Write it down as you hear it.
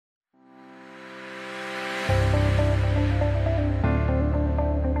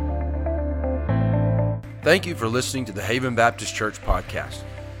Thank you for listening to the Haven Baptist Church podcast.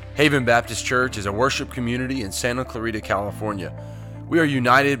 Haven Baptist Church is a worship community in Santa Clarita, California. We are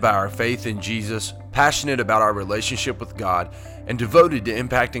united by our faith in Jesus, passionate about our relationship with God, and devoted to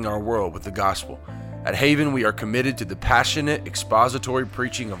impacting our world with the gospel. At Haven, we are committed to the passionate, expository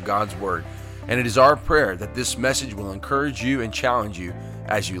preaching of God's Word, and it is our prayer that this message will encourage you and challenge you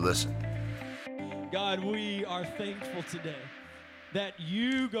as you listen. God, we are thankful today that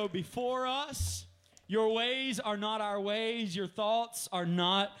you go before us. Your ways are not our ways. Your thoughts are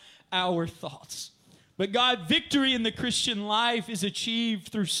not our thoughts. But God, victory in the Christian life is achieved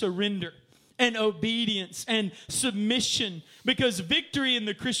through surrender and obedience and submission, because victory in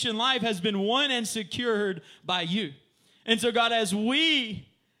the Christian life has been won and secured by you. And so, God, as we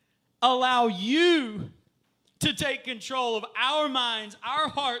allow you to take control of our minds, our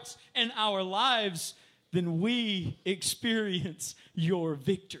hearts, and our lives, then we experience your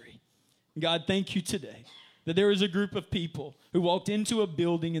victory. God, thank you today that there is a group of people who walked into a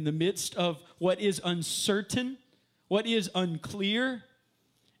building in the midst of what is uncertain, what is unclear,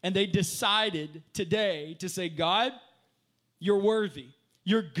 and they decided today to say, God, you're worthy,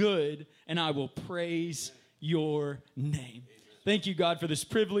 you're good, and I will praise your name. Thank you, God, for this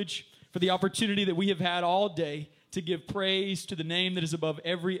privilege, for the opportunity that we have had all day to give praise to the name that is above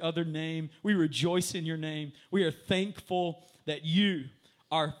every other name. We rejoice in your name. We are thankful that you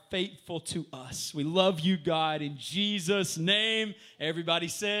are faithful to us. We love you, God, in Jesus' name. Everybody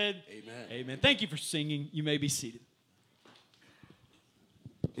said, amen. Amen. Thank you for singing. You may be seated.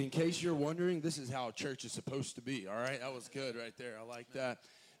 In case you're wondering, this is how church is supposed to be, all right? That was good right there. I like that.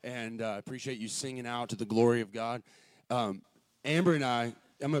 And I appreciate you singing out to the glory of God. Amber and I'm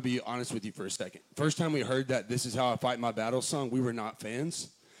going to be honest with you for a second. First time we heard that This Is How I Fight My Battles song, we were not fans.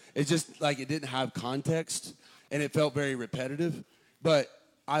 It's just like it didn't have context, and it felt very repetitive. But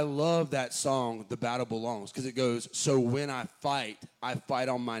I love that song, The Battle Belongs, because it goes, so when I fight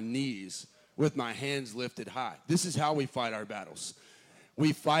on my knees with my hands lifted high. This is how we fight our battles.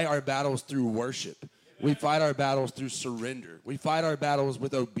 We fight our battles through worship. We fight our battles through surrender. We fight our battles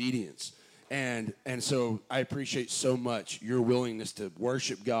with obedience. And so I appreciate so much your willingness to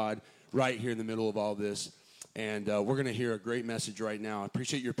worship God right here in the middle of all this. And we're going to hear a great message right now. I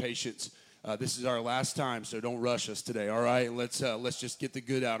appreciate your patience. This is our last time, so don't rush us today, all right? Let's just get the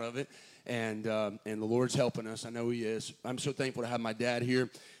good out of it. And the Lord's helping us. I know He is. I'm so thankful to have my dad here.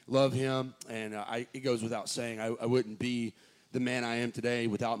 Love him. And it goes without saying, I wouldn't be the man I am today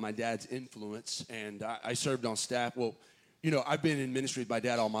without my dad's influence. And I served on staff. Well, you know, I've been in ministry with my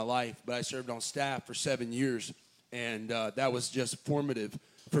dad all my life, but I served on staff for 7 years. And that was just formative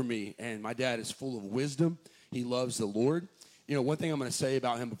for me. And my dad is full of wisdom. He loves the Lord. You know, one thing I'm going to say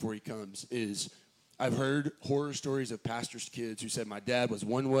about him before he comes is I've heard horror stories of pastors' kids who said my dad was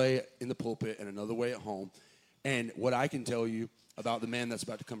one way in the pulpit and another way at home. And what I can tell you about the man that's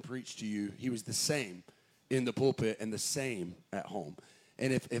about to come preach to you, he was the same in the pulpit and the same at home.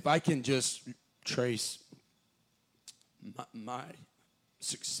 And if I can just trace my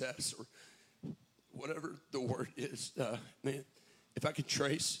success or whatever the word is, man, if I could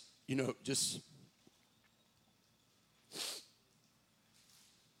trace, you know, just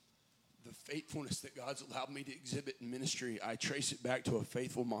faithfulness that God's allowed me to exhibit in ministry, I trace it back to a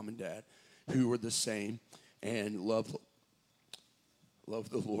faithful mom and dad who were the same and love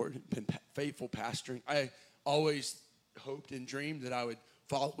the Lord, been faithful pastoring. I always hoped and dreamed that I would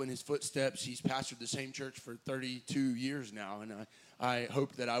follow in his footsteps. He's pastored the same church for 32 years now, and I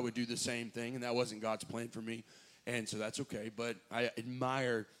hoped that I would do the same thing, and that wasn't God's plan for me, and so that's okay, but I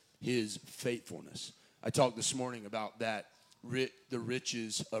admire his faithfulness. I talked this morning about that, the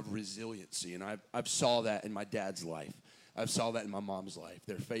riches of resiliency, and I've saw that in my dad's life. I've saw that in my mom's life.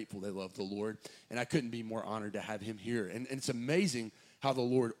 They're faithful. They love the Lord, and I couldn't be more honored to have him here. And it's amazing how the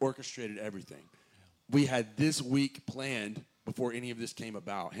Lord orchestrated everything. We had this week planned before any of this came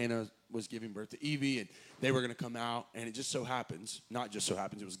about. Hannah was giving birth to Evie, and they were going to come out, and it just so happens, not just so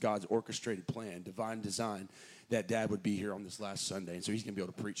happens, it was God's orchestrated plan, divine design, that Dad would be here on this last Sunday, and so he's going to be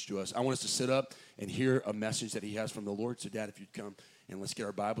able to preach to us. I want us to sit up and hear a message that he has from the Lord. So, Dad, if you'd come, and let's get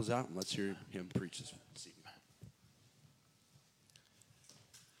our Bibles out, and let's hear him preach this evening.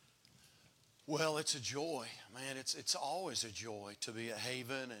 Well, it's a joy, man. It's always a joy to be at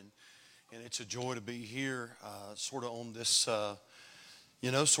Haven, and it's a joy to be here sort of on this,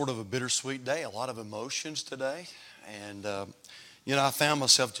 sort of a bittersweet day, a lot of emotions today. And, I found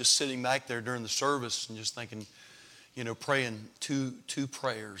myself just sitting back there during the service and just thinking, praying two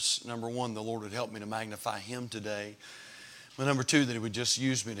prayers. Number one, the Lord would help me to magnify Him today. But number two, that He would just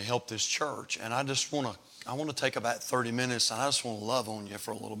use me to help this church. And I want to take about 30 minutes, and I just want to love on you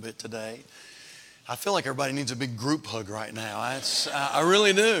for a little bit today. I feel like everybody needs a big group hug right now. I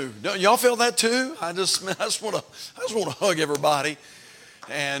really do. Don't y'all feel that too? I just want to hug everybody.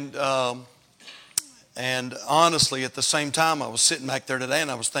 And honestly, at the same time, I was sitting back there today and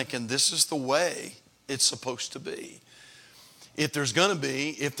I was thinking, this is the way it's supposed to be. If there's going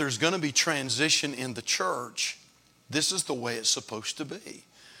to be transition in the church, this is the way it's supposed to be.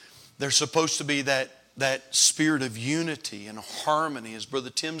 There's supposed to be that spirit of unity and harmony, as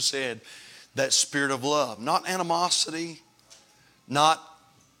Brother Tim said, that spirit of love. Not animosity, not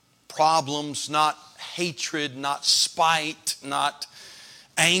problems, not hatred, not spite, not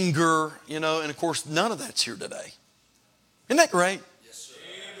anger, and of course, none of that's here today. Isn't that great? Yes, sir.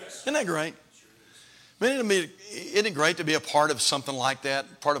 Isn't that great? Isn't it great to be a part of something like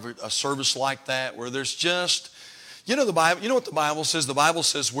that, part of a service like that, where there's just, the Bible, you know what the Bible says? The Bible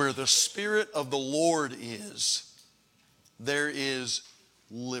says where the Spirit of the Lord is, there is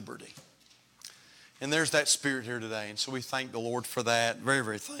liberty. And there's that spirit here today. And so we thank the Lord for that. Very,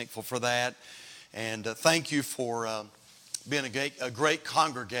 very thankful for that. And thank you for being a great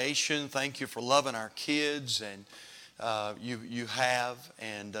congregation. Thank you for loving our kids. And you have.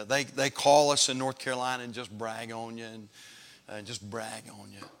 And they call us in North Carolina and just brag on you. And just brag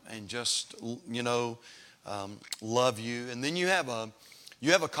on you. And just, love you. And then you have a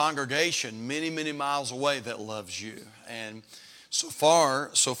congregation many, many miles away that loves you. And so far,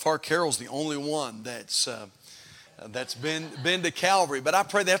 Carol's the only one that's been to Calvary. But I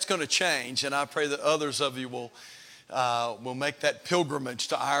pray that's going to change, and I pray that others of you will make that pilgrimage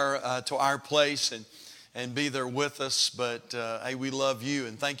to our place and be there with us. But hey, we love you,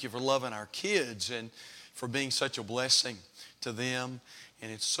 and thank you for loving our kids and for being such a blessing to them.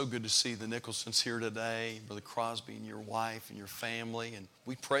 And it's so good to see the Nicholsons here today, Brother Crosby and your wife and your family. And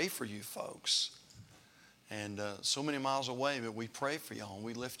we pray for you folks. And so many miles away, but we pray for y'all and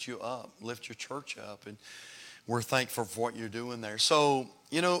we lift you up, lift your church up, and we're thankful for what you're doing there. So,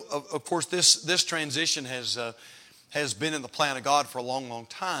 of course, this transition has been in the plan of God for a long, long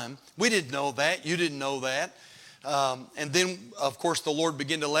time. We didn't know that. You didn't know that. And then, of course, the Lord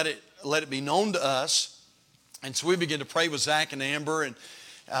began to let it be known to us. And so we began to pray with Zach and Amber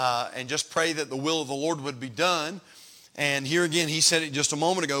and just pray that the will of the Lord would be done. And here again, he said it just a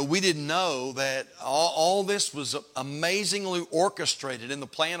moment ago, we didn't know that all this was amazingly orchestrated in the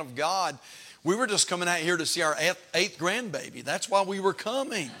plan of God. We were just coming out here to see our eighth grandbaby. That's why we were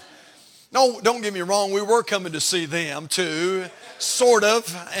coming. No, don't get me wrong, we were coming to see them too, sort of.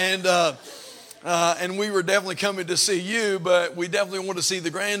 And we were definitely coming to see you, but we definitely want to see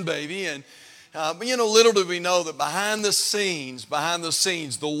the grandbaby. But little did we know that behind the scenes,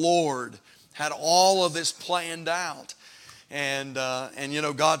 the Lord had all of this planned out. And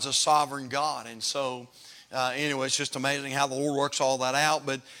God's a sovereign God. And so, anyway, it's just amazing how the Lord works all that out.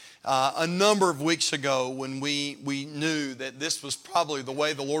 But a number of weeks ago when we knew that this was probably the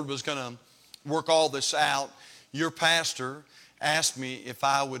way the Lord was going to work all this out, your pastor asked me if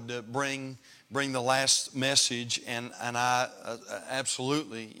I would bring the last message. And I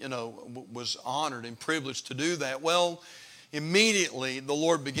absolutely, was honored and privileged to do that. Well, immediately the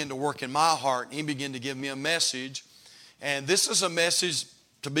Lord began to work in my heart. He began to give me a message. And this is a message,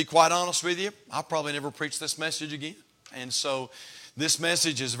 to be quite honest with you, I'll probably never preach this message again. And so this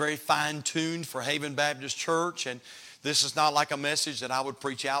message is very fine-tuned for Haven Baptist Church. And this is not like a message that I would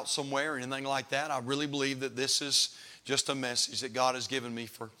preach out somewhere or anything like that. I really believe that this is just a message that God has given me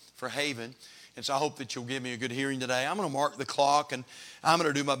for Haven. And so I hope that you'll give me a good hearing today. I'm going to mark the clock, and I'm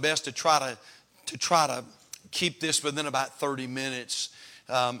going to do my best to try to keep this within about 30 minutes.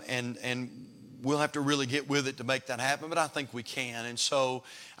 And we'll have to really get with it to make that happen, but I think we can. And so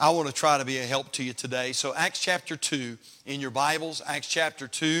I want to try to be a help to you today. So Acts chapter 2 in your Bibles, Acts chapter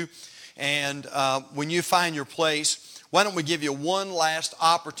 2. And when you find your place, why don't we give you one last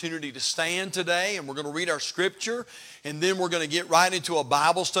opportunity to stand today, and we're going to read our scripture, and then we're going to get right into a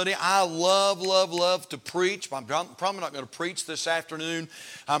Bible study. I love to preach. I'm probably not going to preach this afternoon.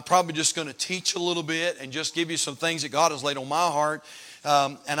 I'm probably just going to teach a little bit and just give you some things that God has laid on my heart.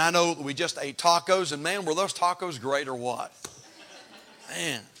 And I know we just ate tacos, and man, were those tacos great or what?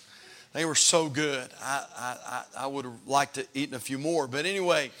 Man, they were so good. I would have liked to eat a few more, but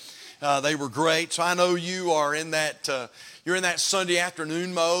anyway, they were great. So I know you are in that, you're in that Sunday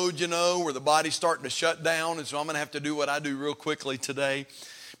afternoon mode, where the body's starting to shut down, and so I'm going to have to do what I do real quickly today,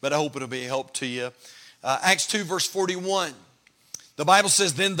 but I hope it'll be a help to you. Acts 2 verse 41, the Bible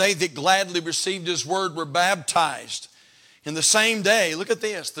says, then they that gladly received his word were baptized. In the same day, look at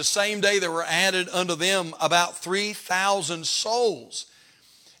this, the same day there were added unto them about 3,000 souls.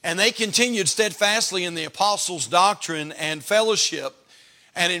 And they continued steadfastly in the apostles' doctrine and fellowship,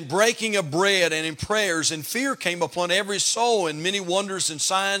 and in breaking of bread and in prayers, and fear came upon every soul, and many wonders and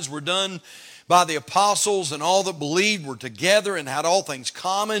signs were done by the apostles, and all that believed were together and had all things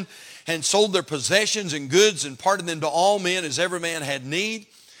common, and sold their possessions and goods and parted them to all men as every man had need.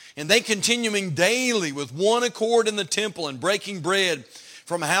 And they continuing daily with one accord in the temple and breaking bread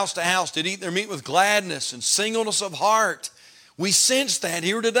from house to house did eat their meat with gladness and singleness of heart. We sense that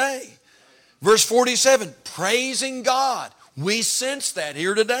here today. Verse 47, praising God. We sense that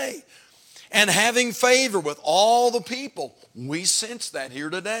here today. And having favor with all the people. We sense that here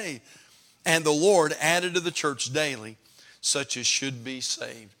today. And the Lord added to the church daily such as should be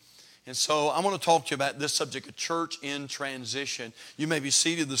saved. And so I want to talk to you about this subject, a church in transition. You may be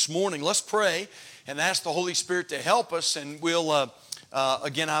seated this morning. Let's pray and ask the Holy Spirit to help us. And we'll,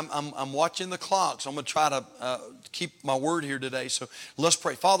 again, I'm watching the clock, so I'm going to try to keep my word here today. So let's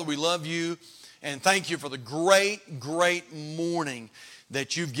pray. Father, we love you. And thank you for the great, great morning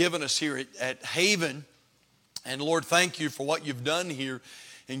that you've given us here at Haven. And Lord, thank you for what you've done here.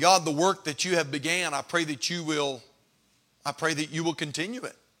 And God, the work that you have began, I pray that you will continue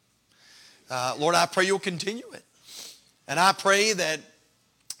it. Lord, I pray you'll continue it. And I pray that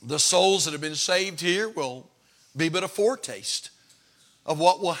the souls that have been saved here will be but a foretaste of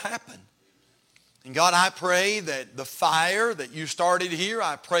what will happen. And God, I pray that the fire that you started here,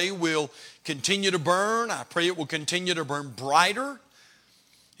 I pray will continue to burn. I pray it will continue to burn brighter.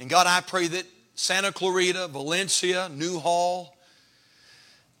 And God, I pray that Santa Clarita, Valencia, Newhall,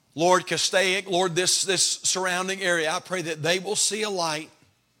 Lord, Castaic, Lord, this surrounding area, I pray that they will see a light,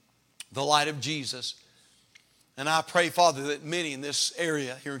 the light of Jesus. And I pray, Father, that many in this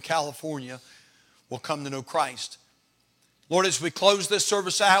area here in California will come to know Christ. Lord, as we close this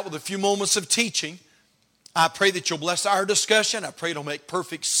service out with a few moments of teaching, I pray that you'll bless our discussion. I pray it'll make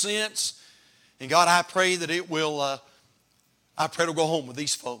perfect sense. And God, I pray that it'll go home with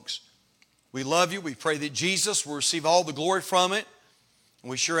these folks. We love you. We pray that Jesus will receive all the glory from it. And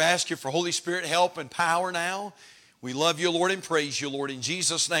we sure ask you for Holy Spirit help and power now. We love you, Lord, and praise you, Lord. In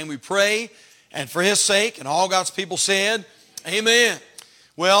Jesus' name we pray. And for his sake, and all God's people said, amen.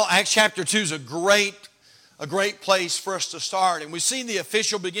 Well, Acts chapter 2 is a great place for us to start. And we've seen the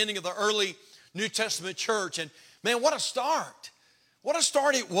official beginning of the early New Testament church. And man, what a start. What a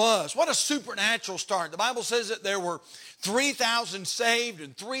start it was. What a supernatural start. The Bible says that there were 3,000 saved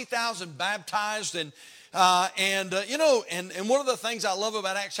and 3,000 baptized. And one of the things I love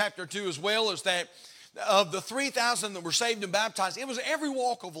about Acts chapter 2 as well is that of the 3,000 that were saved and baptized, it was every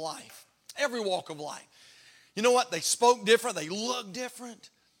walk of life. Every walk of life. You know what? They spoke different. They looked different.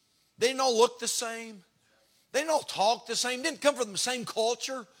 They didn't all look the same. They didn't all talk the same. Didn't come from the same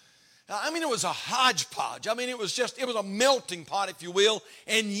culture. It was a hodgepodge. It was a melting pot, if you will.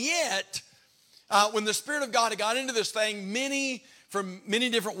 And yet, when the Spirit of God got into this thing, many from many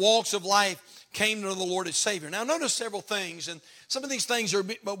different walks of life came to the Lord as Savior. Now, notice several things, and some of these things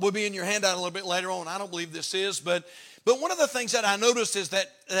will be in your handout a little bit later on. I don't believe this is, but one of the things that I noticed is that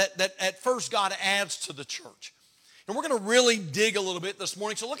at first God adds to the church. And we're going to really dig a little bit this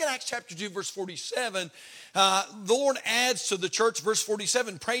morning. So look at Acts chapter 2, verse 47. The Lord adds to the church, verse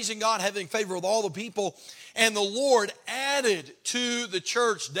 47, praising God, having favor with all the people. And the Lord added to the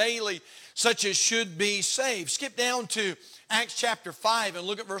church daily such as should be saved. Skip down to Acts chapter 5 and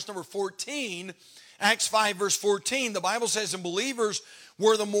look at verse number 14. Acts 5, verse 14, the Bible says, and believers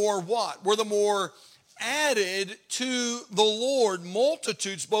were the more what? Were the more added to the Lord,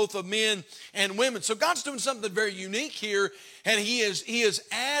 multitudes both of men and women. So God's doing something very unique here, and He is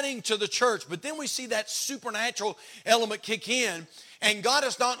adding to the church. But then we see that supernatural element kick in, and God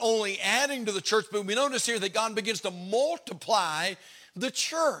is not only adding to the church, but we notice here that God begins to multiply the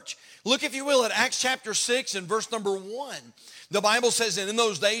church. Look, if you will, at Acts chapter 6 and verse number 1. The Bible says, and in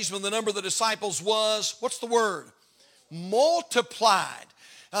those days when the number of the disciples was, what's the word? Multiplied.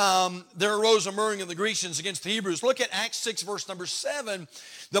 There arose a murmuring of the Grecians against the Hebrews. Look at Acts 6, verse number 7.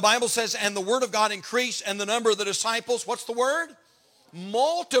 The Bible says, and the word of God increased, and the number of the disciples, what's the word?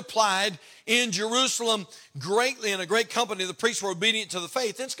 Multiplied in Jerusalem greatly, and a great company of the priests were obedient to the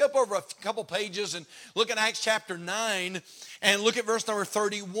faith. Then skip over a couple pages and look at Acts chapter 9 and look at verse number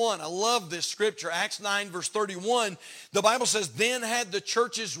 31. I love this scripture. Acts 9, verse 31. The Bible says, then had the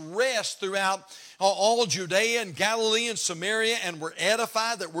churches rest throughout all Judea and Galilee and Samaria, and were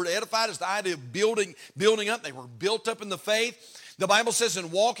edified. That word edified is the idea of building up. They were built up in the faith. The Bible says,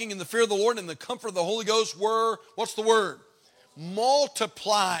 and walking in the fear of the Lord and the comfort of the Holy Ghost were, what's the word?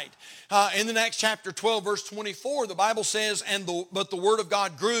 multiplied. In the next chapter 12, verse 24, the Bible says, but the word of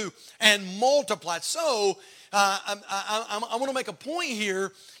God grew and multiplied. So, I want to make a point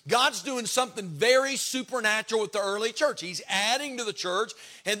here. God's doing something very supernatural with the early church. He's adding to the church,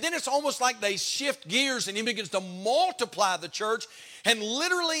 and then it's almost like they shift gears and he begins to multiply the church. And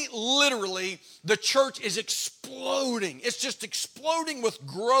literally, the church is exploding. It's just exploding with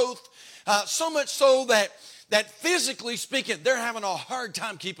growth, so much so that physically speaking, they're having a hard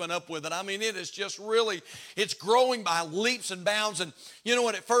time keeping up with it. I mean, it is just really, it's growing by leaps and bounds. And you know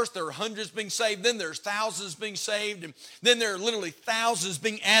what, at first there are hundreds being saved, then there's thousands being saved, and then there are literally thousands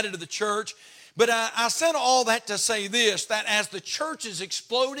being added to the church. But I said all that to say this, that as the church is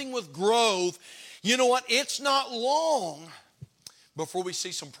exploding with growth, you know what, it's not long before we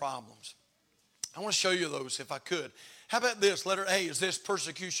see some problems. I want to show you those if I could. How about this? Letter A is this: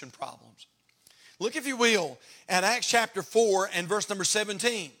 persecution problems. Look, if you will, at Acts chapter 4 and verse number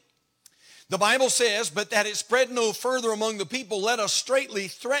 17. The Bible says, but that it spread no further among the people, let us straitly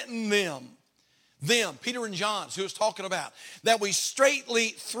threaten them. Them, Peter and John, who was talking about. That we straitly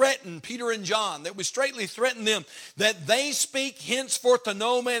threaten Peter and John, that we straitly threaten them, that they speak henceforth to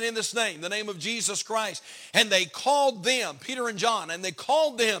no man in this name, the name of Jesus Christ. And they called them, Peter and John, and they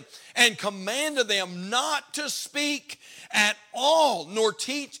called them and commanded them not to speak at all, nor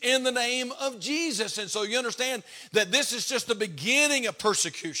teach in the name of Jesus. And so you understand that this is just the beginning of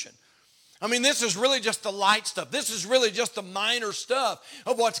persecution. I mean, this is really just the light stuff. This is really just the minor stuff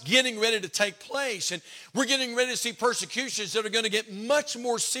of what's getting ready to take place. And we're getting ready to see persecutions that are going to get much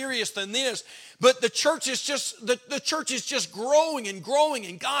more serious than this. But the church is just growing and growing,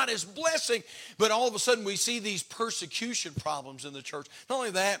 and God is blessing. But all of a sudden we see these persecution problems in the church. Not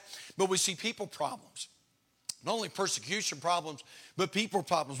only that, but we see people problems. Not only persecution problems, but people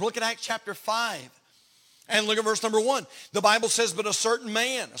problems. Look at Acts chapter 5. And look at verse number 1. The Bible says, but a certain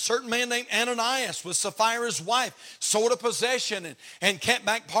man named Ananias with Sapphira's wife sold a possession and kept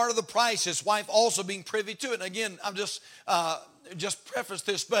back part of the price, his wife also being privy to it. And again, I'm just preface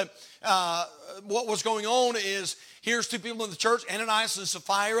this, but what was going on is, here's two people in the church, Ananias and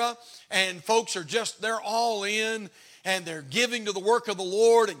Sapphira, and folks are they're all in, and they're giving to the work of the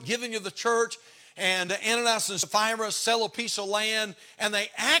Lord and giving to the church. And Ananias and Sapphira sell a piece of land, and they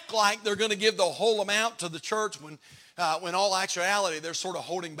act like they're going to give the whole amount to the church when all actuality they're sort of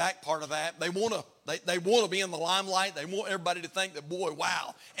holding back part of that. They want to be in the limelight. They want everybody to think that, boy,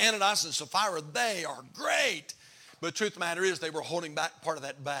 wow, Ananias and Sapphira, they are great. But the truth of the matter is they were holding back part of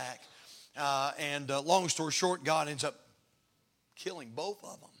that back. Long story short, God ends up killing both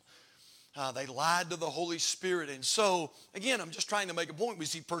of them. They lied to the Holy Spirit. And so, again, I'm just trying to make a point. We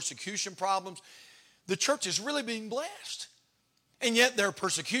see persecution problems. The church is really being blessed. And yet there are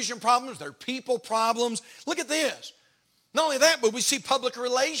persecution problems. There are people problems. Look at this. Not only that, but we see public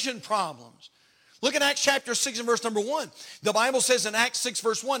relation problems. Look at Acts chapter 6 and verse number 1. The Bible says in Acts 6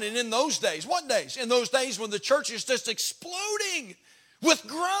 verse 1, and in those days, what days? In those days when the church is just exploding with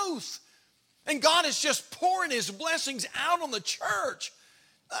growth. And God is just pouring His blessings out on the church.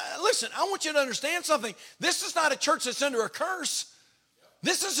 Listen, I want you to understand something. This is not a church that's under a curse.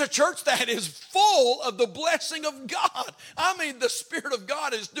 This is a church that is full of the blessing of God. I mean, the Spirit of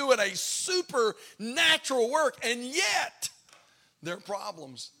God is doing a supernatural work, and yet there are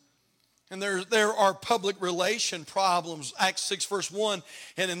problems. And there are public relation problems. Acts 6 verse 1,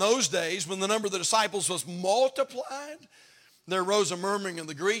 and in those days when the number of the disciples was multiplied, there arose a murmuring of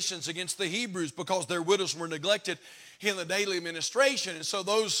the Grecians against the Hebrews because their widows were neglected in the daily administration. And so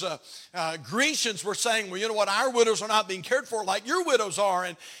those Grecians were saying, well, you know what, our widows are not being cared for like your widows are.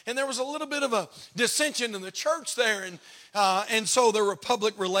 And there was a little bit of a dissension in the church there. And so there were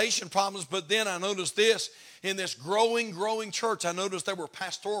public relation problems. But then I noticed this, in this growing church, I noticed there were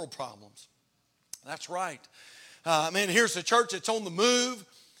pastoral problems. That's right. Here's a church that's on the move.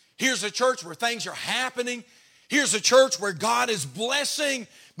 Here's a church where things are happening. Here's a church where God is blessing.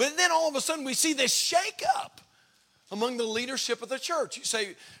 But then all of a sudden we see this shakeup among the leadership of the church. You say,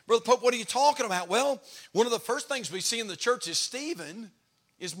 Brother Pope, what are you talking about? Well, one of the first things we see in the church is Stephen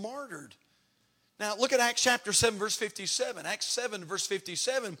is martyred. Now, look at Acts chapter 7, verse 57. Acts 7, verse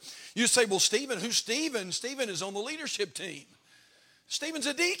 57. You say, well, Stephen, who's Stephen? Stephen is on the leadership team. Stephen's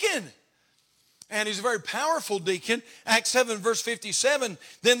a deacon. And he's a very powerful deacon. Acts 7, verse 57,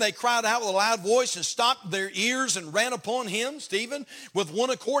 then they cried out with a loud voice and stopped their ears and ran upon him, Stephen, with one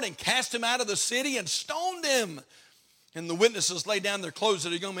accord and cast him out of the city and stoned him. And the witnesses laid down their clothes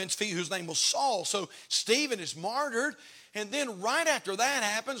at a young man's feet whose name was Saul. So Stephen is martyred. And then right after that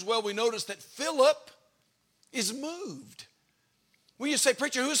happens, well, we notice that Philip is moved. Well, you say,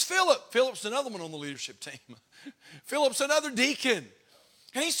 preacher, who's Philip? Philip's another one on the leadership team. Philip's another deacon.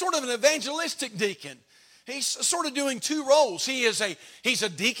 And he's sort of an evangelistic deacon. He's sort of doing two roles. He's a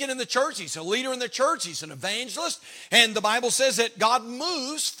deacon in the church. He's a leader in the church. He's an evangelist. And the Bible says that God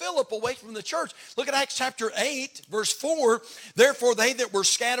moves Philip away from the church. Look at Acts chapter 8, verse 4. Therefore, they that were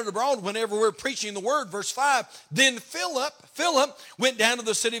scattered abroad whenever we're preaching the word, verse 5. Then Philip went down to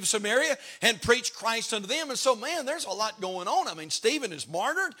the city of Samaria and preached Christ unto them. And so, man, there's a lot going on. I mean, Stephen is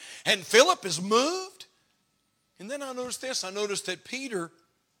martyred and Philip is moved. And then I noticed this. I noticed that Peter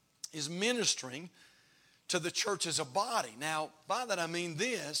is ministering to the church as a body. Now, by that I mean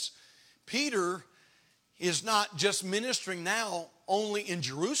this. Peter is not just ministering now only in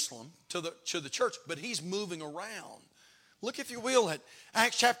Jerusalem to the church, but he's moving around. Look, if you will, at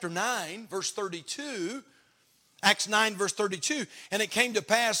Acts chapter 9, verse 32. Acts 9, verse 32. And it came to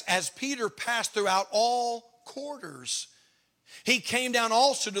pass, as Peter passed throughout all quarters, he came down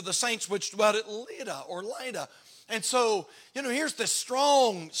also to the saints which dwelt at Lydda. And so, here's the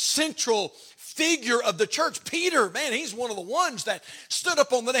strong central figure of the church. Peter, man, he's one of the ones that stood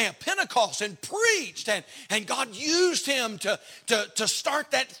up on the day of Pentecost and preached. And God used him to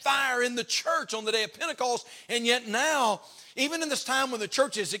start that fire in the church on the day of Pentecost. And yet now, even in this time when the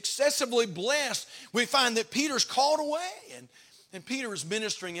church is excessively blessed, we find that Peter's called away. And Peter is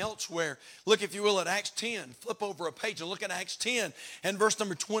ministering elsewhere. Look, if you will, at Acts 10. Flip over a page and look at Acts 10 and verse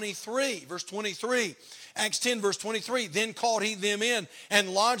number 23. Verse 23. Acts 10, verse 23. Then called he them in and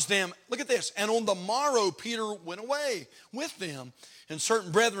lodged them. Look at this. And on the morrow, Peter went away with them. And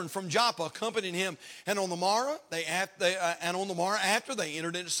certain brethren from Joppa accompanied him. And on the morrow, after they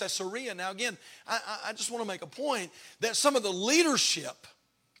entered into Caesarea. Now again, I just want to make a point that some of the leadership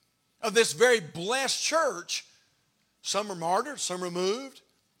of this very blessed church, some are martyred, some are moved,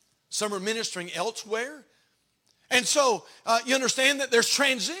 some are ministering elsewhere. And so you understand that there's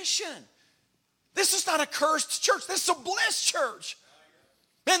transition. This is not a cursed church. This is a blessed church.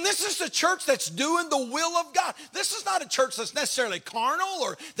 Man, this is a church that's doing the will of God. This is not a church that's necessarily carnal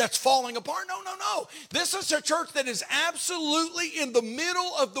or that's falling apart. No. This is a church that is absolutely in the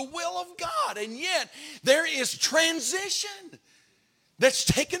middle of the will of God. And yet there is transition that's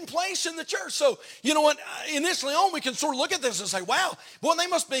taken place in the church. So, you know what, initially on, we can sort of look at this and say, wow, well,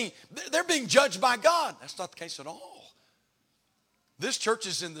 they're being judged by God. That's not the case at all. This church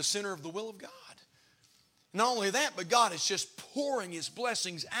is in the center of the will of God. Not only that, but God is just pouring his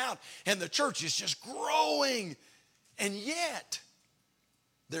blessings out, and the church is just growing. And yet,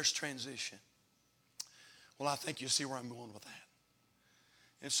 there's transition. Well, I think you see where I'm going with that.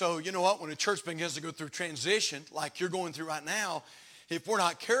 And so, you know what, when a church begins to go through transition, like you're going through right now, if we're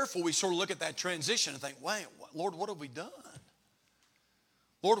not careful, we sort of look at that transition and think, wait, Lord, what have we done?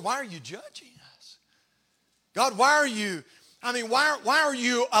 Lord, why are you judging us? God, why are you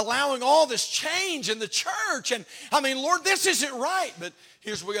allowing all this change in the church? And Lord, this isn't right. But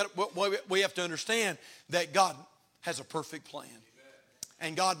here's what we have to understand, that God has a perfect plan.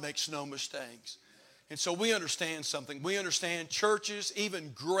 And God makes no mistakes. And so we understand something. We understand churches,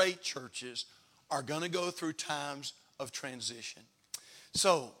 even great churches, are going to go through times of transition.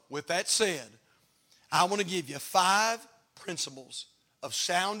 So, with that said, I want to give you 5 principles of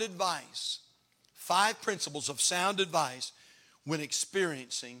sound advice. 5 principles of sound advice when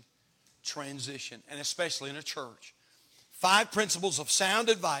experiencing transition, and especially in a church. 5 principles of sound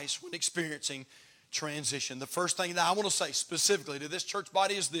advice when experiencing transition. The first thing that I want to say specifically to this church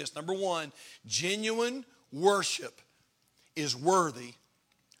body is this. Number 1, genuine worship is worthy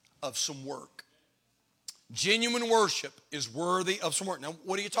of some work. Genuine worship is worthy of some work. Now,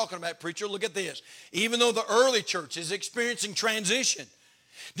 what are you talking about, preacher? Look at this. Even though the early church is experiencing transition,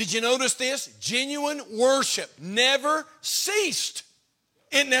 did you notice this? Genuine worship never ceased.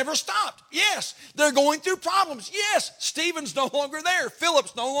 It never stopped. Yes, they're going through problems. Yes, Stephen's no longer there.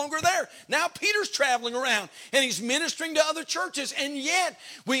 Philip's no longer there. Now Peter's traveling around and he's ministering to other churches. And yet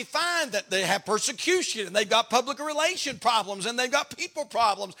we find that they have persecution and they've got public relation problems and they've got people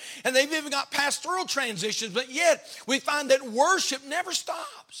problems and they've even got pastoral transitions. But yet we find that worship never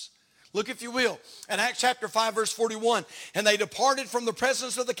stops. Look, if you will, at Acts chapter 5, verse 41. And they departed from the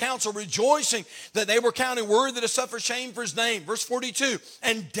presence of the council, rejoicing that they were counted worthy to suffer shame for his name. Verse 42.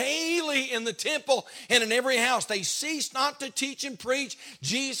 And daily in the temple and in every house, they ceased not to teach and preach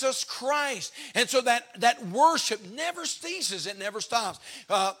Jesus Christ. And so that worship never ceases. It never stops.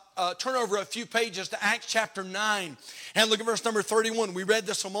 Turn over a few pages to Acts chapter 9 and look at verse number 31. We read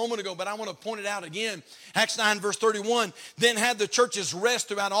this a moment ago, but I want to point it out again. Acts 9, verse 31. Then had the churches rest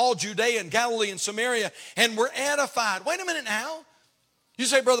throughout all Judea and Galilee and Samaria and were edified. Wait a minute now. You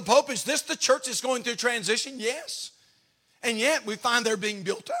say, Brother Pope, is this the church that's going through transition? Yes. And yet we find they're being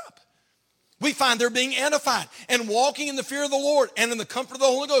built up. We find they're being edified and walking in the fear of the Lord and in the comfort of the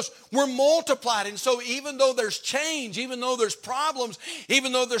Holy Ghost. We're multiplied. And so even though there's change, even though there's problems,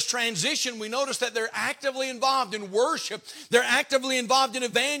 even though there's transition, we notice that they're actively involved in worship. They're actively involved in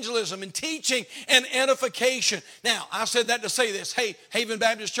evangelism and teaching and edification. Now, I said that to say this. Hey, Haven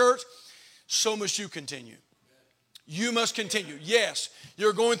Baptist Church, so must you continue. You must continue. Yes,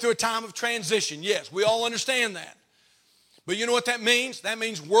 you're going through a time of transition. Yes, we all understand that. But you know what that means? That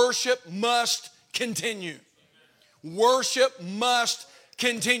means worship must continue. Worship must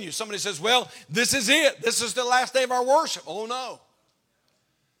continue. Somebody says, well, this is it. This is the last day of our worship. Oh, no.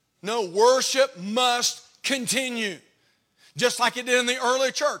 No, worship must continue. Just like it did in the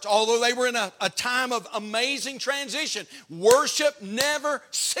early church. Although they were in a time of amazing transition, worship never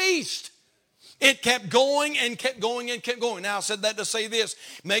ceased. It kept going and kept going and kept going. Now, I said that to say this.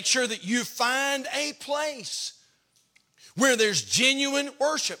 Make sure that you find a place where there's genuine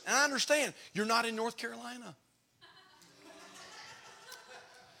worship. And I understand, you're not in North Carolina.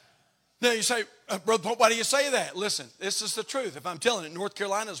 Now you say, Brother Pope, why do you say that? Listen, this is the truth. If I'm telling it, North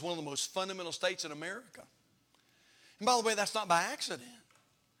Carolina is one of the most fundamental states in America. And by the way, that's not by accident.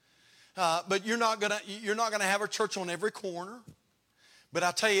 But you're not gonna have a church on every corner. But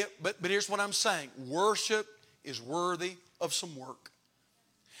I tell you, but here's what I'm saying. Worship is worthy of some work.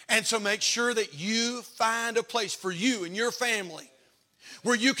 And so make sure that you find a place for you and your family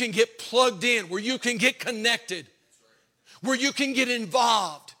where you can get plugged in, where you can get connected, where you can get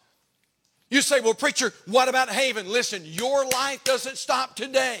involved. You say, well, preacher, what about Haven? Listen, your life doesn't stop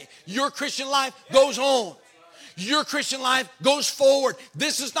today. Your Christian life goes on. Your Christian life goes forward.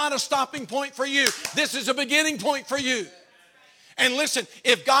 This is not a stopping point for you. This is a beginning point for you. And listen,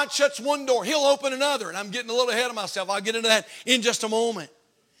 if God shuts one door, He'll open another. And I'm getting a little ahead of myself. I'll get into that in just a moment.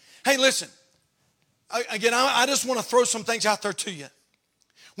 Hey, listen. Again, I just want to throw some things out there to you.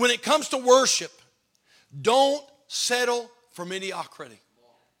 When it comes to worship, don't settle for mediocrity.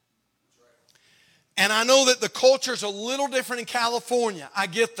 And I know that the culture is a little different in California. I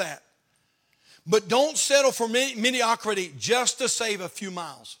get that. But don't settle for mediocrity just to save a few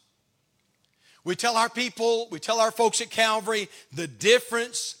miles. We tell our people, we tell our folks at Calvary, the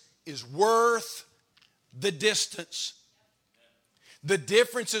difference is worth the distance. The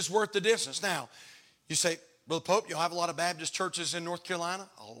difference is worth the distance. Now, you say, Brother Pope, you'll have a lot of Baptist churches in North Carolina?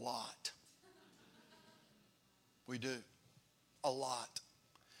 A lot. We do. A lot.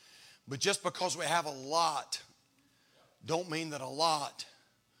 But just because we have a lot, don't mean that a lot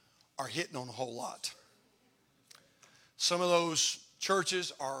are hitting on a whole lot. Some of those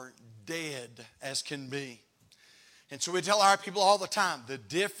churches are dead as can be. And so we tell our people all the time, the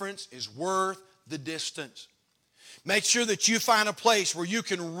difference is worth the distance. Make sure that you find a place where you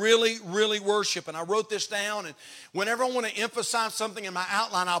can really, really worship. And I wrote this down, and whenever I want to emphasize something in my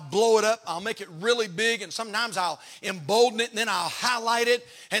outline, I'll blow it up. I'll make it really big, and sometimes I'll embolden it, and then I'll highlight it,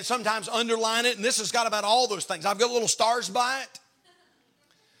 and sometimes underline it. And this has got about all those things. I've got little stars by it.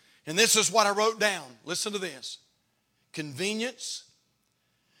 And this is what I wrote down. Listen to this. Convenience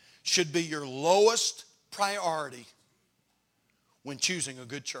should be your lowest priority when choosing a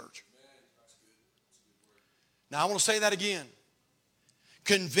good church. Now, I want to say that again.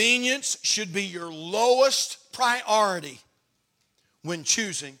 Convenience should be your lowest priority when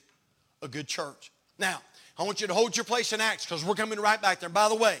choosing a good church. Now, I want you to hold your place in Acts because we're coming right back there. By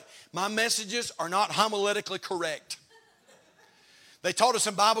the way, my messages are not homiletically correct. They taught us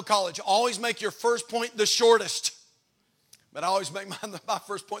in Bible college, always make your first point the shortest. But I always make my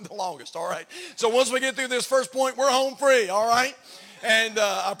first point the longest, all right? So once we get through this first point, we're home free, all right? And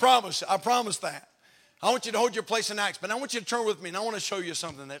I promise that. I want you to hold your place in Acts, but I want you to turn with me, and I want to show you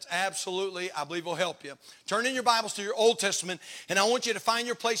something that's absolutely, I believe, will help you. Turn in your Bibles to your Old Testament, and I want you to find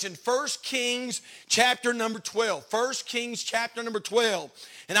your place in 1 Kings chapter number 12. 1 Kings chapter number 12.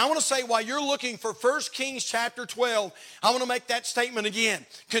 And I want to say, while you're looking for 1 Kings chapter 12, I want to make that statement again.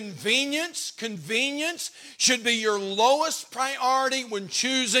 Convenience should be your lowest priority when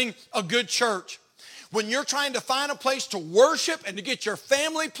choosing a good church. When you're trying to find a place to worship and to get your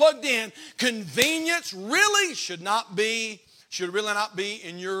family plugged in, convenience really should really not be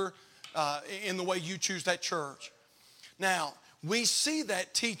in the way you choose that church. Now, we see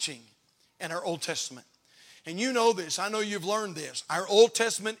that teaching in our Old Testament. And you know this. I know you've learned this. Our Old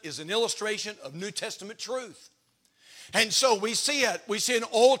Testament is an illustration of New Testament truth. And so we see an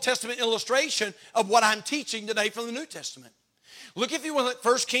Old Testament illustration of what I'm teaching today from the New Testament. Look, if you will, at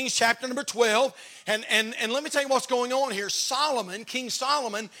 1 Kings chapter number 12, and let me tell you what's going on here. King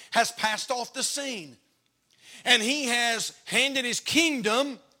Solomon has passed off the scene. And he has handed his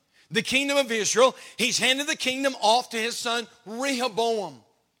kingdom the kingdom of Israel. He's handed the kingdom off to his son Rehoboam.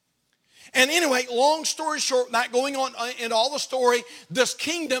 And anyway, long story short, not going on in all the story, this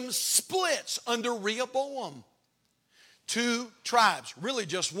kingdom splits under Rehoboam. 2 tribes, really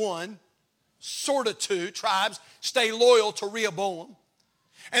just one, sort of 2 tribes, stay loyal to Rehoboam.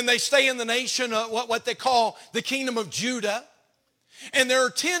 And they stay in the nation, what they call the kingdom of Judah. And there are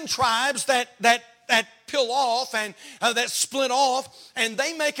 10 tribes that peel off and that split off. And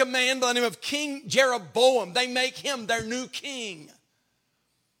they make a man by the name of King Jeroboam. They make him their new king.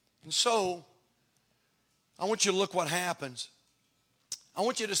 And so, I want you to look what happens. I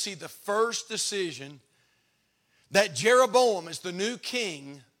want you to see the first decision that Jeroboam is the new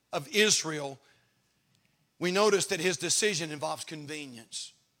king of Israel. We notice that his decision involves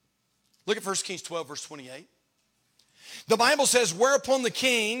convenience. Look at 1 Kings 12, verse 28. The Bible says, whereupon the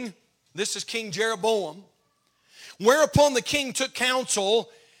king, this is King Jeroboam, whereupon the king took counsel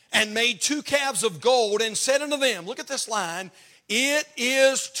and made 2 calves of gold and said unto them, look at this line, it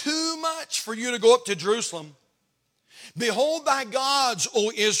is too much for you to go up to Jerusalem. Behold thy gods,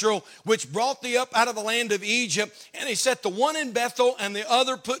 O Israel, which brought thee up out of the land of Egypt. And he set the one in Bethel and the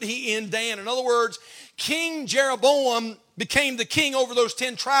other put he in Dan. In other words, King Jeroboam became the king over those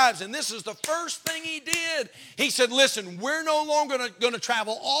 10 tribes. And this is the first thing he did. He said, listen, we're no longer going to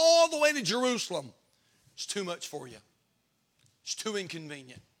travel all the way to Jerusalem. It's too much for you. It's too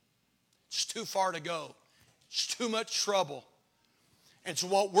inconvenient. It's too far to go. It's too much trouble. And so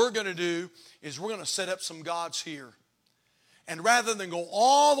what we're going to do is we're going to set up some gods here. And rather than go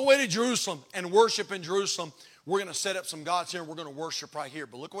all the way to Jerusalem and worship in Jerusalem, we're going to set up some gods here and we're going to worship right here.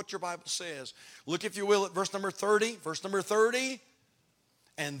 But look what your Bible says. Look, if you will, at verse number 30. Verse number 30.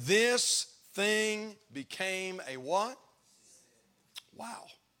 And this thing became a what? Wow.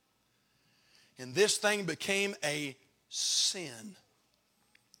 And this thing became a sin.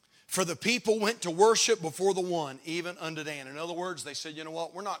 For the people went to worship before the one, even unto Dan. In other words, they said, you know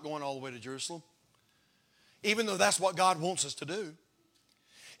what? We're not going all the way to Jerusalem. Even though that's what God wants us to do.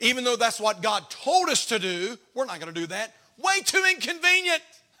 Even though that's what God told us to do, we're not going to do that. Way too inconvenient.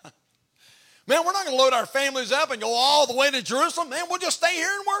 Man, we're not going to load our families up and go all the way to Jerusalem. Man, we'll just stay here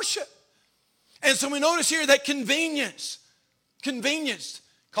and worship. And so we notice here that convenience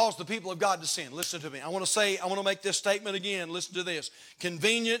caused the people of God to sin. Listen to me. I want to make this statement again. Listen to this.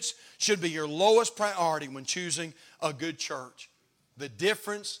 Convenience should be your lowest priority when choosing a good church. The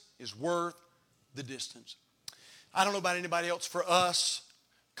difference is worth the distance. I don't know about anybody else. For us,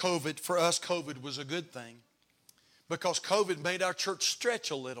 COVID was a good thing because COVID made our church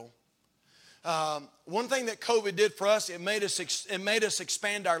stretch a little. One thing that COVID did for us, it made us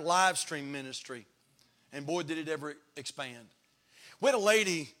expand our live stream ministry. And boy, did it ever expand. We had a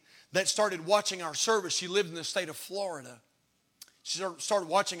lady that started watching our service. She lived in the state of Florida. She started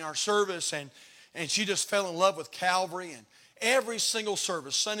watching our service and she just fell in love with Calvary. And every single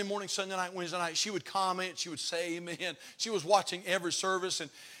service, Sunday morning, Sunday night, Wednesday night, she would comment, she would say amen. She was watching every service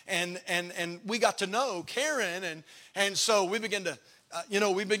and we got to know Karen and so we began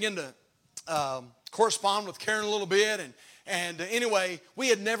to correspond with Karen a little bit and anyway, we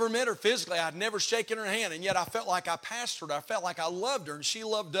had never met her physically. I'd never shaken her hand, and yet I felt like I pastored her. I felt like I loved her, and she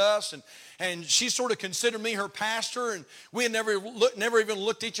loved us, and she sort of considered me her pastor, and we had never even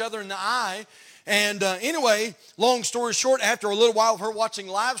looked each other in the eye. And anyway, long story short, after a little while of her watching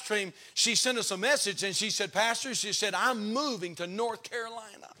live stream, she sent us a message, and she said, Pastor, she said, I'm moving to North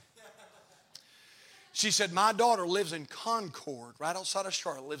Carolina. She said, my daughter lives in Concord, right outside of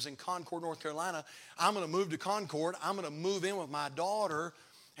Charlotte, lives in Concord, North Carolina. I'm going to move to Concord. I'm going to move in with my daughter.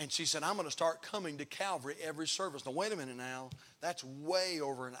 And she said, I'm going to start coming to Calvary every service. Now, wait a minute now. That's way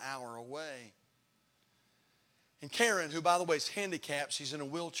over an hour away. And Karen, who, by the way, is handicapped, she's in a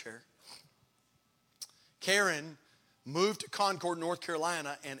wheelchair. Karen moved to Concord, North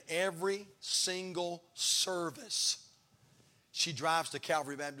Carolina, and every single service she drives to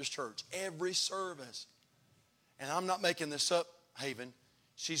Calvary Baptist Church. Every service. And I'm not making this up, Haven.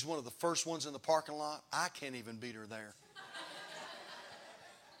 She's one of the first ones in the parking lot. I can't even beat her there.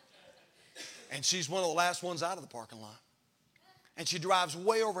 And she's one of the last ones out of the parking lot. And she drives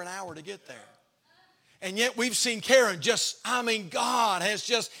way over an hour to get there. And yet we've seen Karen God has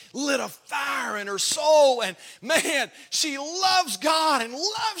just lit a fire in her soul. And man, she loves God and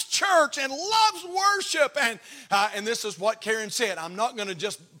loves church and loves worship. And this is what Karen said. I'm not going to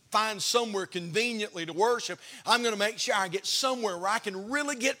just find somewhere conveniently to worship. I'm going to make sure I get somewhere where I can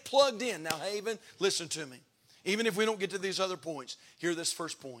really get plugged in. Now, Haven, listen to me. Even if we don't get to these other points, hear this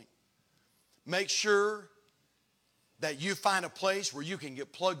first point. Make sure that you find a place where you can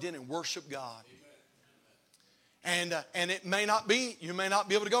get plugged in and worship God. And it may not be, you may not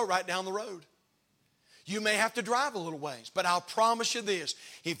be able to go right down the road. You may have to drive a little ways, but I'll promise you this.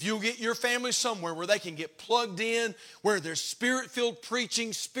 If you get your family somewhere where they can get plugged in, where there's Spirit-filled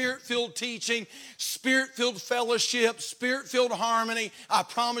preaching, Spirit-filled teaching, Spirit-filled fellowship, Spirit-filled harmony, I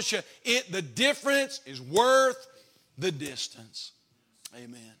promise you, the difference is worth the distance.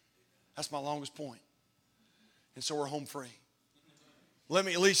 Amen. That's my longest point. And so we're home free. Let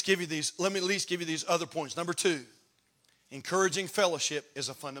me at least give you these other points. Number 2, encouraging fellowship is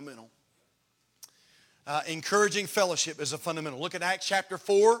a fundamental. Encouraging fellowship is a fundamental. Look at Acts chapter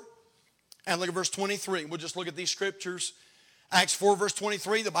 4 and look at verse 23. We'll just look at these scriptures. Acts 4 verse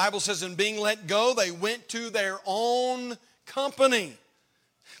 23, the Bible says, and being let go, they went to their own company.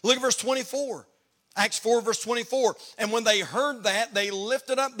 Look at verse 24. Acts 4 verse 24. And when they heard that, they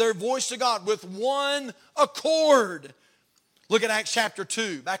lifted up their voice to God with one accord. Look at Acts chapter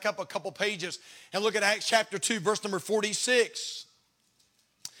 2. Back up a couple pages and look at Acts chapter 2 verse number 46.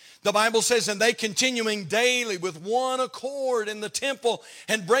 The Bible says, and they continuing daily with one accord in the temple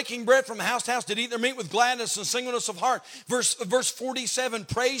and breaking bread from house to house did eat their meat with gladness and singleness of heart. Verse 47,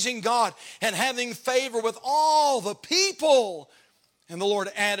 praising God and having favor with all the people. And the Lord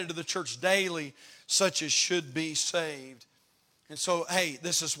added to the church daily such as should be saved. And so, hey,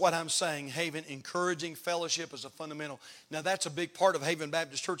 this is what I'm saying. Haven, encouraging fellowship is a fundamental. Now, that's a big part of Haven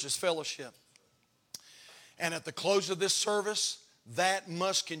Baptist Church's fellowship. And at the close of this service, that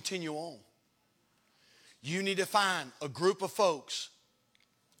must continue on. You need to find a group of folks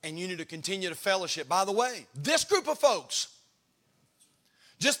and you need to continue to fellowship. By the way, this group of folks,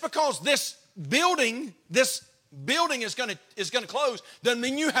 just because this building is going to close doesn't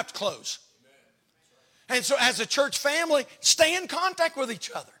mean you have to close. And so as a church family, stay in contact with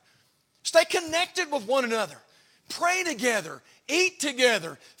each other. Stay connected with one another. Pray together, eat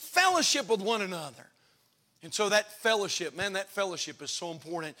together, fellowship with one another. And so that fellowship, man, that fellowship is so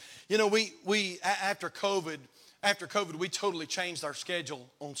important. You know, we after COVID, we totally changed our schedule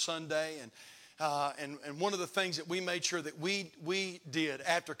on Sunday. And one of the things that we made sure that we did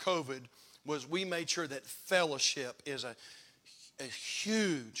after COVID was we made sure that fellowship is a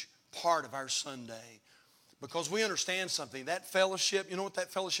huge part of our Sunday. Because we understand something. That fellowship, you know what that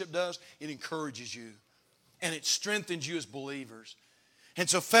fellowship does? It encourages you. And it strengthens you as believers. And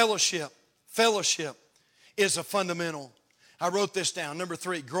so fellowship is a fundamental. I wrote this down. Number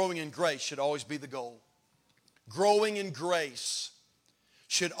 3, growing in grace should always be the goal. Growing in grace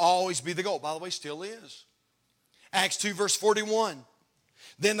should always be the goal. By the way, still is. Acts 2 verse 41.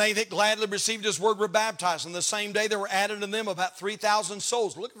 Then they that gladly received his word were baptized. And the same day there were added to them about 3,000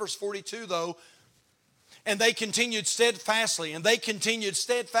 souls. Look at verse 42 though. And they continued steadfastly in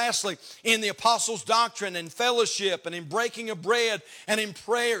the apostles' doctrine and fellowship and in breaking of bread and in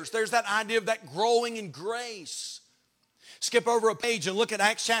prayers. There's that idea of that growing in grace. Skip over a page and look at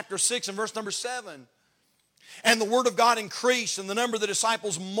Acts chapter 6 and verse number 7. And the word of God increased and the number of the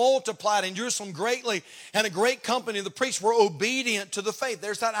disciples multiplied in Jerusalem greatly. And a great company of the priests were obedient to the faith.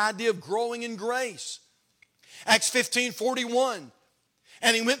 There's that idea of growing in grace. Acts 15:41.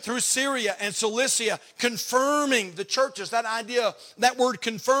 And he went through Syria and Cilicia, confirming the churches. That idea, that word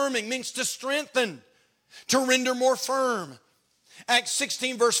confirming means to strengthen, to render more firm. Acts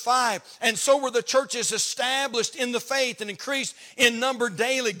 16 verse 5. And so were the churches established in the faith and increased in number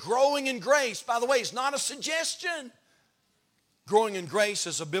daily, growing in grace. By the way, it's not a suggestion. Growing in grace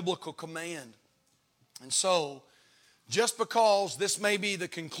is a biblical command. And so, just because this may be the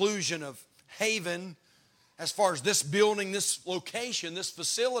conclusion of Haven, as far as this building, this location, this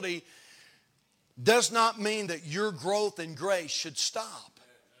facility, does not mean that your growth in grace should stop.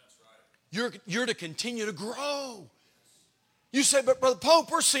 You're to continue to grow. You say, but Brother Pope,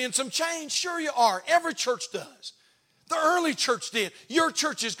 we're seeing some change. Sure you are. Every church does. The early church did. Your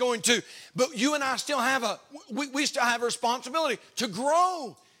church is going to. But you and I still have we still have a responsibility to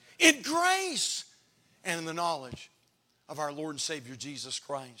grow in grace and in the knowledge of our Lord and Savior Jesus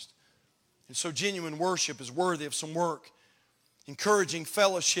Christ. And so genuine worship is worthy of some work. Encouraging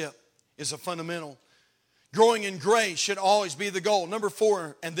fellowship is a fundamental. Growing in grace should always be the goal. Number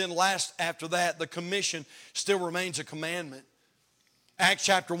 4, and then last after that, the commission still remains a commandment. Acts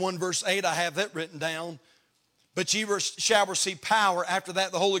chapter 1 verse 8, I have that written down. But ye shall receive power. After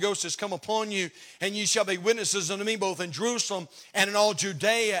that the Holy Ghost has come upon you, and ye shall be witnesses unto me both in Jerusalem and in all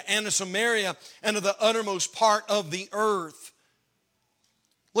Judea and in Samaria and to the uttermost part of the earth.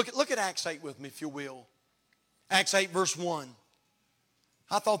 Look at Acts 8 with me, if you will. Acts 8 verse 1.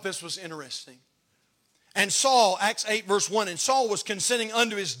 I thought this was interesting. And Saul, Acts 8 verse 1, and Saul was consenting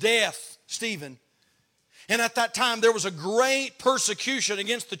unto his death, Stephen. And at that time, there was a great persecution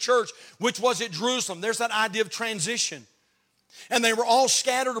against the church, which was at Jerusalem. There's that idea of transition. And they were all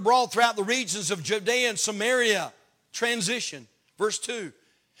scattered abroad throughout the regions of Judea and Samaria. Transition. Verse 2.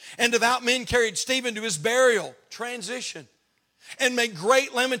 And devout men carried Stephen to his burial. Transition. And made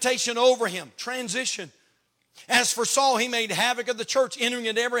great lamentation over him. Transition. As for Saul, he made havoc of the church, entering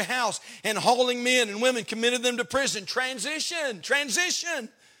into every house and hauling men and women, committed them to prison. Transition. Transition.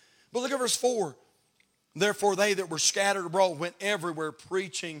 But look at verse 4. Therefore, they that were scattered abroad went everywhere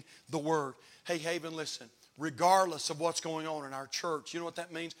preaching the word. Hey, Haven, listen. Regardless of what's going on in our church, you know what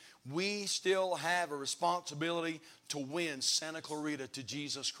that means? We still have a responsibility to win Santa Clarita to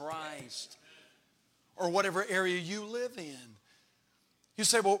Jesus Christ. Or whatever area you live in. You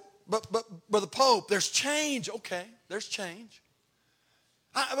say, well, but the Pope, there's change. Okay, there's change.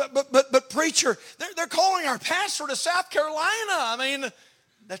 But preacher, they're calling our pastor to South Carolina. I mean,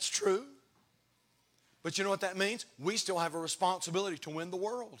 that's true. But you know what that means? We still have a responsibility to win the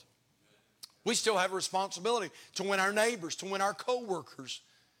world. We still have a responsibility to win our neighbors, to win our co-workers.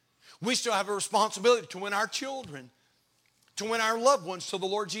 We still have a responsibility to win our children, to win our loved ones to the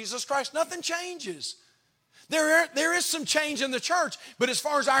Lord Jesus Christ. Nothing changes. There is some change in the church, but as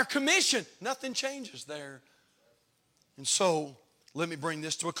far as our commission, nothing changes there. And so, let me bring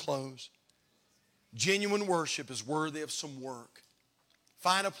this to a close. Genuine worship is worthy of some work.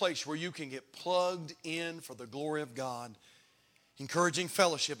 Find a place where you can get plugged in for the glory of God. Encouraging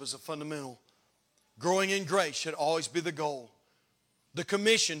fellowship is a fundamental. Growing in grace should always be the goal. The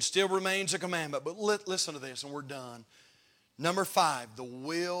commission still remains a commandment. But listen to this and we're done. Number 5, the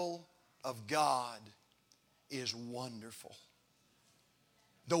will of God is wonderful.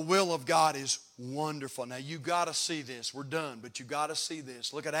 The will of God is wonderful. Now you got to see this. We're done, but you got to see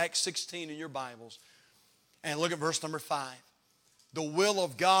this. Look at Acts 16 in your Bibles and look at verse number 5. The will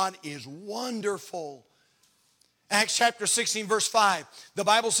of God is wonderful. Acts chapter 16 verse 5. The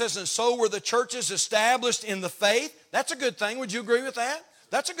Bible says, and so were the churches established in the faith. That's a good thing. Would you agree with that?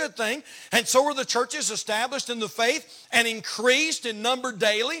 That's a good thing. And so were the churches established in the faith and increased in number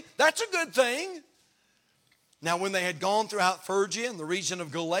daily. That's a good thing. Now when they had gone throughout Phrygia and the region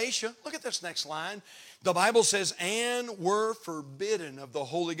of Galatia, look at this next line. The Bible says, and were forbidden of the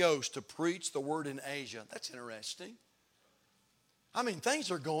Holy Ghost to preach the word in Asia. That's interesting. I mean,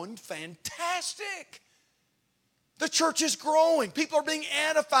 things are going fantastic. The church is growing. People are being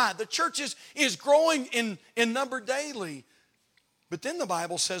edified. The church is growing in number daily. But then the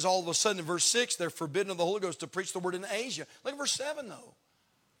Bible says all of a sudden in verse 6, they're forbidden of the Holy Ghost to preach the word in Asia. Look at verse 7 though.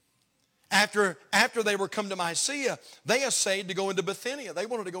 After they were come to Mysia, they essayed to go into Bithynia. They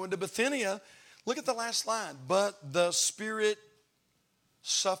wanted to go into Bithynia. Look at the last line. But the Spirit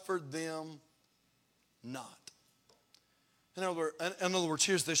suffered them not. In other words,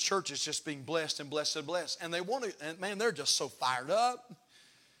 here's this church is just being blessed and blessed and blessed. And they want to, and man, they're just so fired up.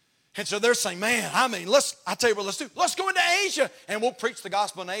 And so they're saying, man, I mean, I tell you what, let's do. Let's go into Asia and we'll preach the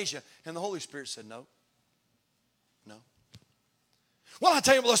gospel in Asia. And the Holy Spirit said, no. No. Well, I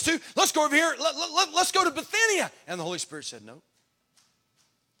tell you what, let's do. Let's go over here. Let's go to Bithynia. And the Holy Spirit said, no.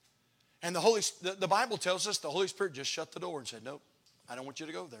 And the Bible tells us the Holy Spirit just shut the door and said, nope, I don't want you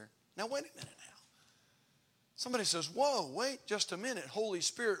to go there. Now, wait a minute now. Somebody says, whoa, wait just a minute. Holy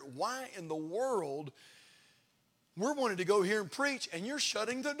Spirit, why in the world we're wanting to go here and preach and you're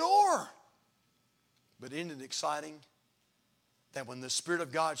shutting the door? But isn't it exciting that when the Spirit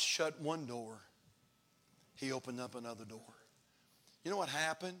of God shut one door, He opened up another door? You know what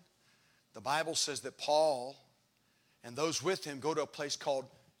happened? The Bible says that Paul and those with him go to a place called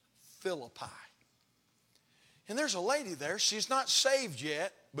Philippi. And there's a lady there. She's not saved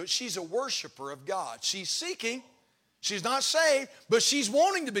yet, but she's a worshiper of God. She's seeking. She's not saved, but she's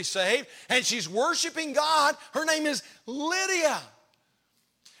wanting to be saved. And she's worshiping God. Her name is Lydia.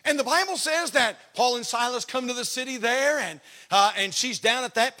 And the Bible says that Paul and Silas come to the city there, and she's down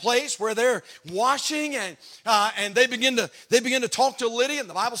at that place where they're washing, and they begin to talk to Lydia. And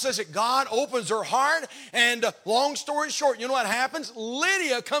the Bible says that God opens her heart. And long story short, you know what happens?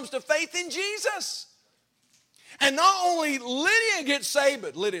 Lydia comes to faith in Jesus. And not only Lydia gets saved,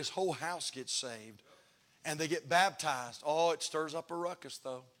 but Lydia's whole house gets saved. And they get baptized. Oh, it stirs up a ruckus,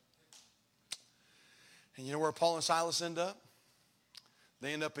 though. And you know where Paul and Silas end up?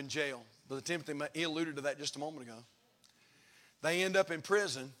 They end up in jail. Brother Timothy, he alluded to that just a moment ago. They end up in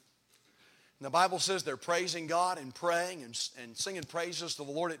prison. And the Bible says they're praising God and praying and singing praises to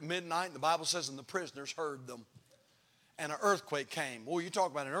the Lord at midnight. And the Bible says, and the prisoners heard them. And an earthquake came. Well, you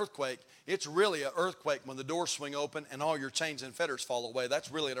talk about an earthquake. It's really an earthquake when the doors swing open and all your chains and fetters fall away. That's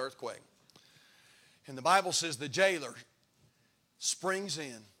really an earthquake. And the Bible says the jailer springs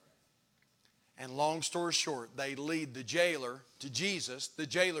in And long story short, they lead the jailer to Jesus. The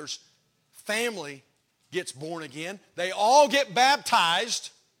jailer's family gets born again. They all get baptized.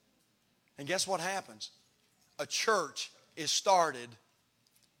 And guess what happens? A church is started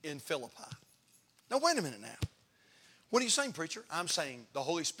in Philippi. Now, wait a minute now. What are you saying, preacher? I'm saying the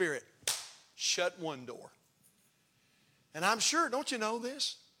Holy Spirit shut one door. And I'm sure, don't you know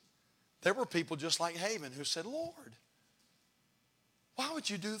this? There were people just like Haven who said, Lord, why would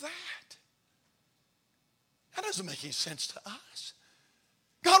you do that? That doesn't make any sense to us.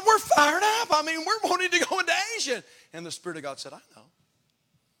 God, we're fired up. I mean, we're wanting to go into Asia. And the Spirit of God said, I know.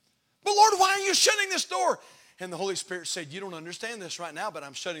 But Lord, why are you shutting this door? And the Holy Spirit said, you don't understand this right now, but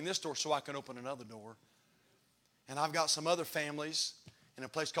I'm shutting this door so I can open another door. And I've got some other families in a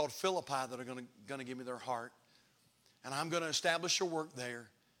place called Philippi that are going to give me their heart. And I'm going to establish your work there.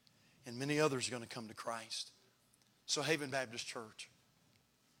 And many others are going to come to Christ. So Haven Baptist Church,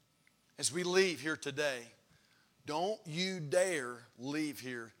 as we leave here today, don't you dare leave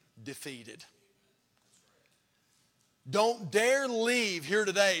here defeated. Don't dare leave here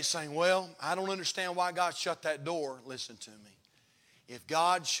today saying, well, I don't understand why God shut that door. Listen to me. If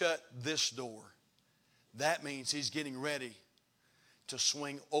God shut this door, that means He's getting ready to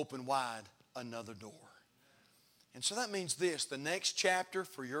swing open wide another door. And so that means this, the next chapter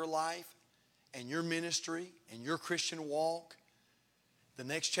for your life and your ministry and your Christian walk, the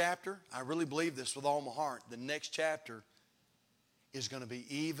next chapter, I really believe this with all my heart, the next chapter is going to be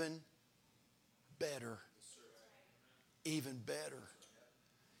even better. Even better.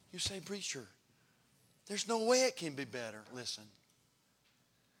 You say, preacher, there's no way it can be better. Listen,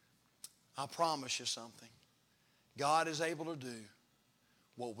 I promise you something. God is able to do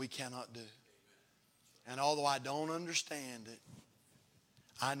what we cannot do. And although I don't understand it,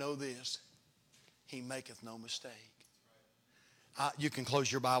 I know this. He maketh no mistake. You can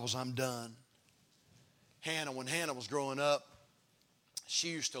close your Bibles. I'm done. Hannah, when Hannah was growing up, she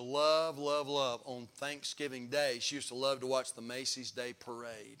used to love on Thanksgiving Day. She used to love to watch the Macy's Day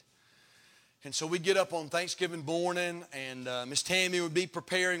Parade. And so we'd get up on Thanksgiving morning, and Miss Tammy would be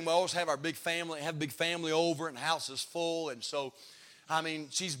preparing. We always have our big family over, and the house is full. And so, I mean,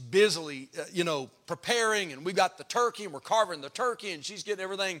 she's busily, preparing, and we've got the turkey, and we're carving the turkey, and she's getting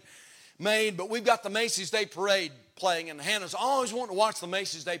everything made. But we've got the Macy's Day Parade playing, and Hannah's always wanting to watch the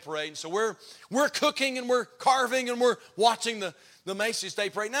Macy's Day Parade. And so we're cooking, and we're carving, and we're watching the Macy's Day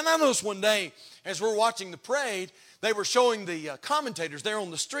Parade. Now, I noticed one day, as we're watching the parade, they were showing the commentators there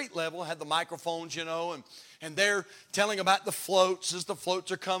on the street level, had the microphones, and they're telling about the floats as the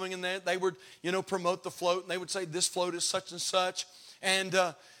floats are coming, and they would, promote the float, and they would say, this float is such and such. And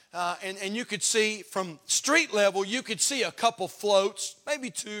you could see from street level, you could see a couple floats, maybe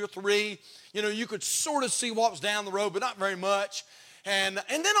 2 or 3. You could sort of see what was down the road, but not very much. And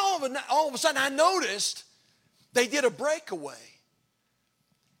then all of a sudden, I noticed they did a breakaway.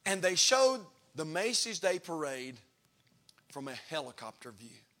 And they showed the Macy's Day Parade from a helicopter view.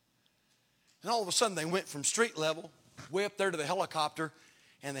 And all of a sudden, they went from street level way up there to the helicopter,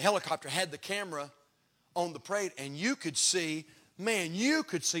 and the helicopter had the camera on the parade, and you could see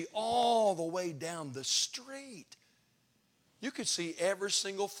all the way down the street. You could see every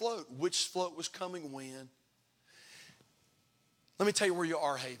single float, which float was coming when. Let me tell you where you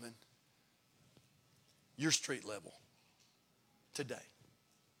are, Haven. You're street level today.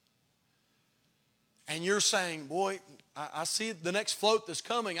 And you're saying, boy, I see the next float that's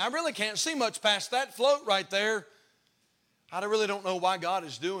coming. I really can't see much past that float right there. I really don't know why God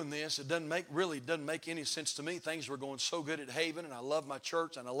is doing this. It doesn't make any sense to me. Things were going so good at Haven, and I love my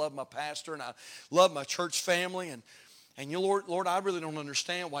church, and I love my pastor, and I love my church family. And you, Lord, I really don't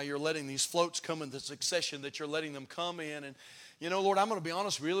understand why you're letting these floats come in the succession that you're letting them come in. And, Lord, I'm going to be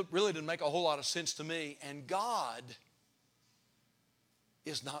honest, really didn't make a whole lot of sense to me. And God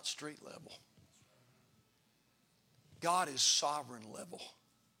is not street level. God is sovereign level.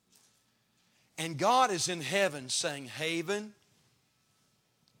 And God is in heaven saying, Haven,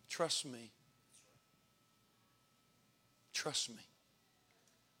 trust me. Trust me.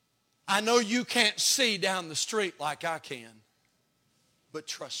 I know you can't see down the street like I can, but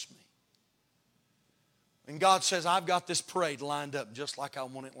trust me. And God says, I've got this parade lined up just like I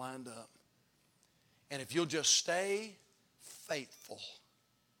want it lined up. And if you'll just stay faithful,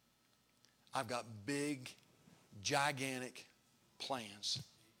 I've got big, gigantic plans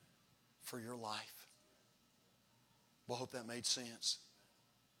for your life. Well, I hope that made sense.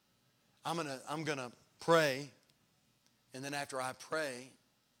 I'm gonna pray, and then after I pray,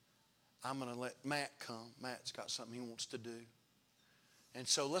 I'm gonna let Matt come. Matt's got something he wants to do. And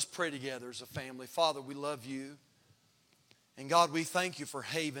so let's pray together as a family. Father, we love you. And God, we thank you for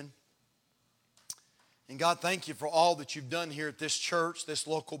Haven. And God, thank you for all that you've done here at this church, this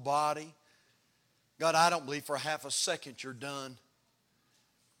local body. God, I don't believe for half a second you're done.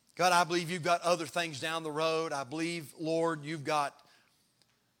 God, I believe you've got other things down the road. I believe, Lord, you've got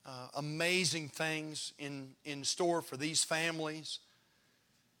amazing things in store for these families.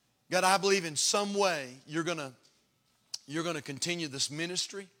 God, I believe in some way you're going to continue this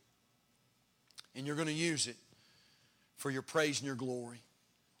ministry and you're going to use it for your praise and your glory.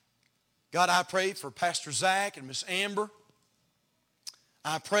 God, I pray for Pastor Zach and Miss Amber.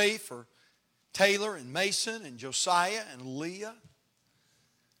 I pray for Taylor and Mason and Josiah and Leah,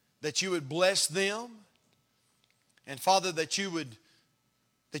 that you would bless them. And Father, that you would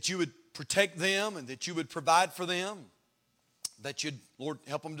protect them and that you would provide for them. That you'd, Lord,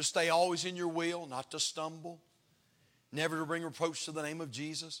 help them to stay always in your will, not to stumble, never to bring reproach to the name of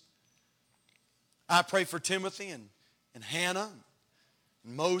Jesus. I pray for Timothy and Hannah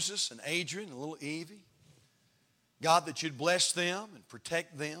and Moses and Adrian and little Evie. God, that you'd bless them and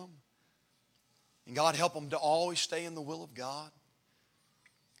protect them. And God, help them to always stay in the will of God.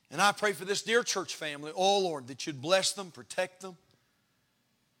 And I pray for this dear church family, oh Lord, that you'd bless them, protect them.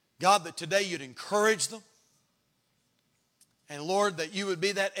 God, that today you'd encourage them. And Lord, that you would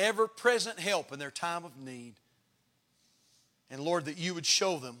be that ever-present help in their time of need. And Lord, that you would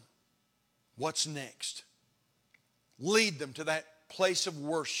show them what's next. Lead them to that place of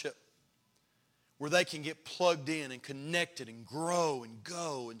worship where they can get plugged in and connected and grow and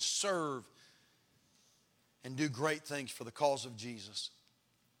go and serve and do great things for the cause of Jesus.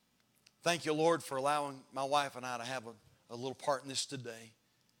 Thank you, Lord, for allowing my wife and I to have a little part in this today.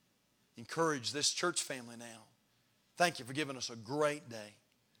 Encourage this church family now. Thank you for giving us a great day.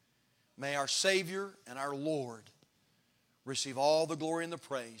 May our Savior and our Lord receive all the glory and the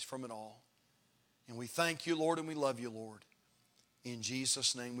praise from it all. And we thank you, Lord, and we love you, Lord. In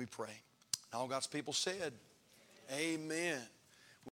Jesus' name we pray. And all God's people said, amen.